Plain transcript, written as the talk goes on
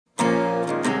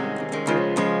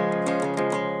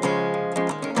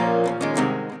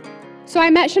So I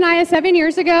met Shania 7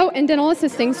 years ago in dental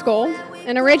assisting school,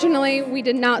 and originally we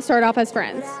did not start off as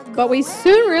friends, but we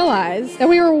soon realized that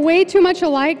we were way too much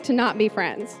alike to not be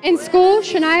friends. In school,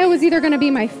 Shania was either going to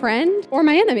be my friend or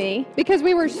my enemy because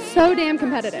we were so damn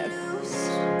competitive.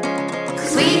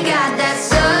 'Cause we got that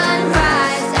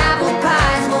sunrise, apple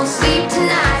pies, won't sleep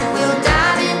tonight, we'll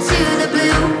dive into the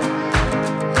blue.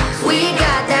 We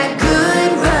got that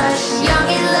good rush, young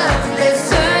in love, let's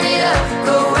turn it up,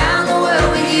 go round the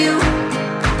world with you,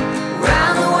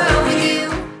 round the world with you.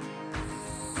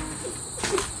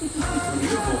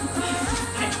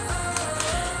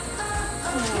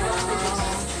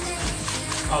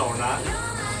 Oh, we're not?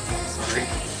 Sorry.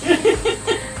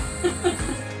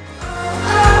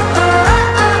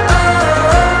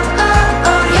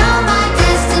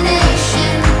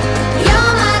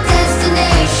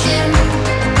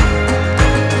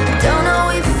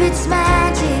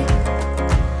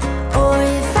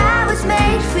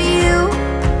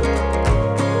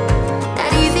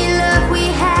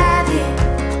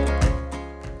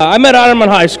 I met Adam in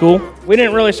high school. We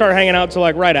didn't really start hanging out till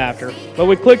like right after, but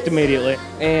we clicked immediately,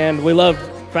 and we loved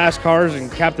fast cars and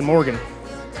Captain Morgan.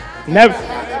 Never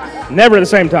at the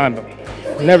same time, though.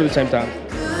 Never at the same time.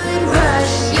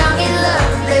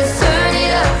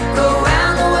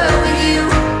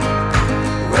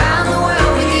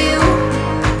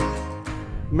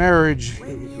 Marriage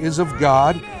is of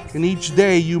God, and each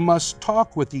day you must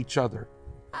talk with each other.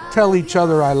 Tell each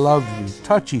other I love you,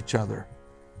 touch each other,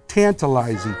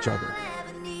 tantalize each other,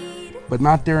 but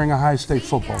not during a high-stakes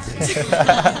football game.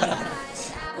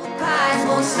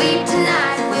 Won't sleep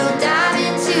tonight, we'll dive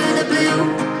into the blue.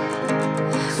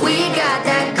 We got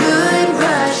that good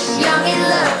rush, young in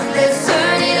love, let's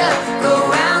turn it up, go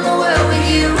round the world with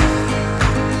you,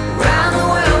 round the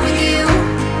world with you.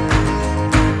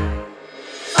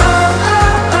 Oh, oh,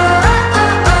 oh, oh,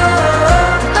 oh, oh,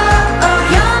 oh, oh,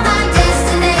 you're my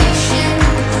destination,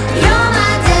 you're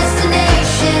my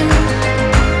destination.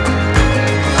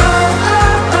 Oh,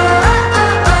 oh, oh, oh, oh,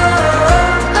 oh,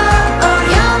 oh, oh,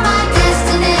 you're my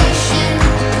destination,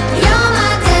 you're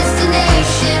my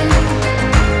destination.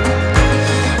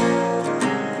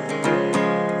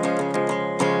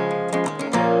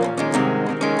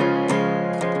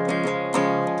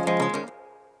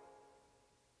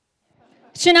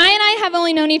 Shania and I have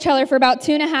only known each other for about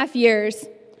 2.5 years,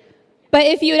 but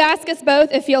if you would ask us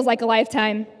both, it feels like a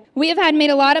lifetime. We have had made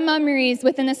a lot of memories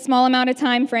within this small amount of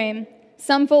time frame,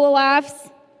 some full of laughs,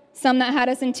 some that had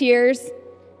us in tears,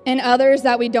 and others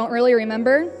that we don't really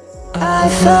remember. I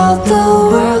felt the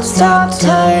world stop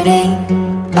turning,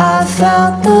 I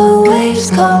felt the waves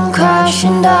come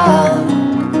crashing down.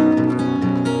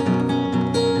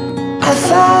 I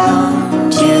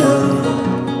found you,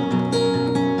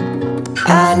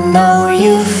 I know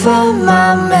you from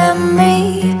my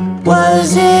memory.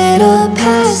 Was it a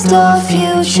past or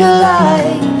future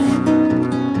life?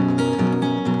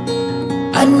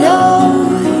 I know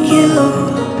you.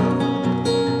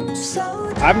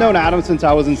 I've known Adam since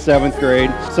I was in 7th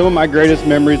grade. Some of my greatest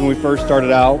memories when we first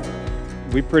started out,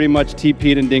 we pretty much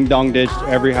TP'd and ding-dong ditched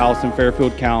every house in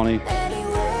Fairfield County.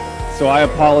 So I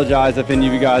apologize if any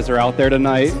of you guys are out there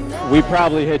tonight. We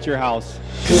probably hit your house.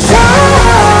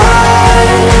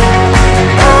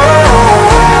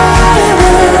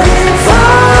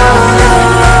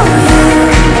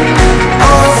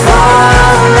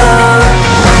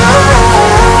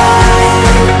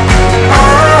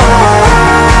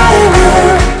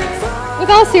 With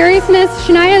all seriousness,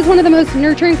 Shania is one of the most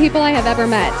nurturing people I have ever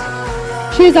met.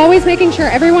 She is always making sure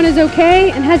everyone is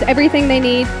okay and has everything they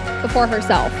need before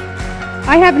herself.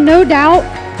 I have no doubt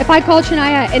if I called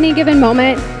Shania at any given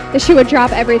moment that she would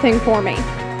drop everything for me.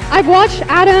 I've watched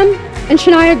Adam and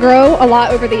Shania grow a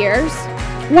lot over the years.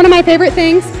 One of my favorite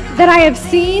things that I have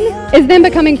seen is them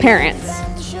becoming parents.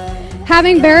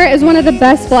 Having Barrett is one of the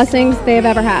best blessings they have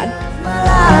ever had.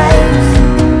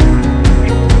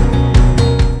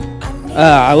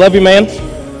 I love you, man.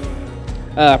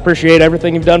 Appreciate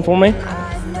everything you've done for me.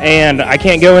 And I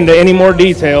can't go into any more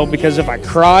detail because if I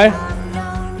cry,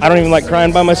 I don't even like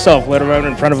crying by myself, let alone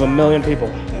in front of 1 million people.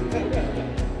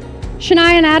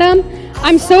 Shania and Adam,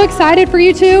 I'm so excited for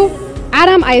you two.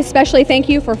 Adam, I especially thank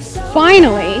you for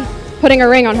finally putting a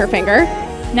ring on her finger.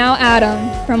 Now Adam,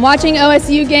 from watching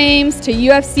OSU games to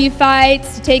UFC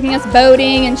fights to taking us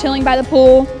boating and chilling by the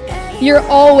pool, you're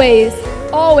always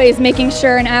making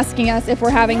sure and asking us if we're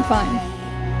having fun.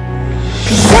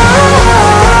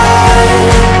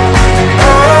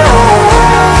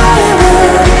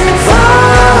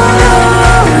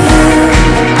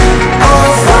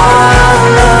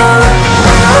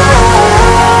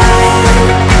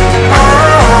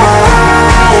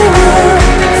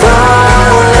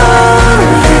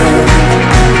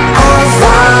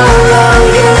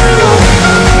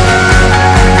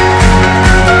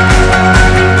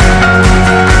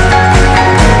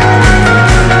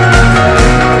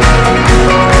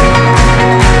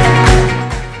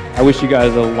 wish you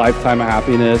guys a lifetime of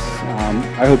happiness.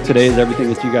 I hope today is everything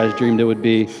that you guys dreamed it would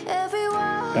be.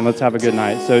 And let's have a good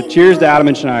night. So cheers to Adam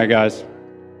and Shania, guys.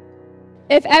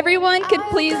 If everyone could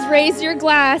please raise your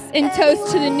glass and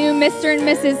toast to the new Mr. and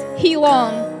Mrs.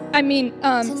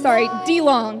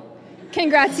 DeLong.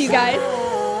 Congrats, you guys.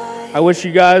 I wish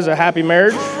you guys a happy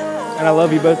marriage, and I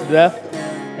love you both to death.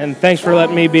 And thanks for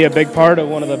letting me be a big part of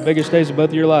one of the biggest days of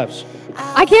both of your lives.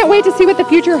 I can't wait to see what the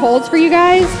future holds for you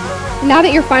guys. Now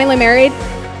that you're finally married,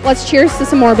 let's cheers to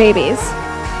some more babies.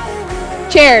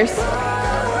 Cheers.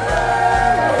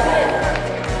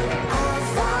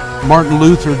 Martin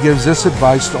Luther gives this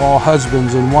advice to all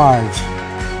husbands and wives.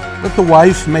 Let the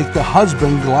wife make the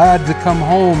husband glad to come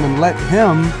home, and let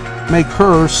him make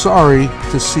her sorry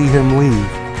to see him leave.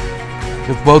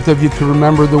 If both of you could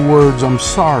remember the words, "I'm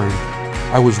sorry,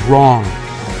 I was wrong,"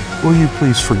 will you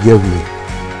please forgive me?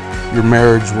 Your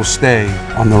marriage will stay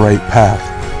on the right path.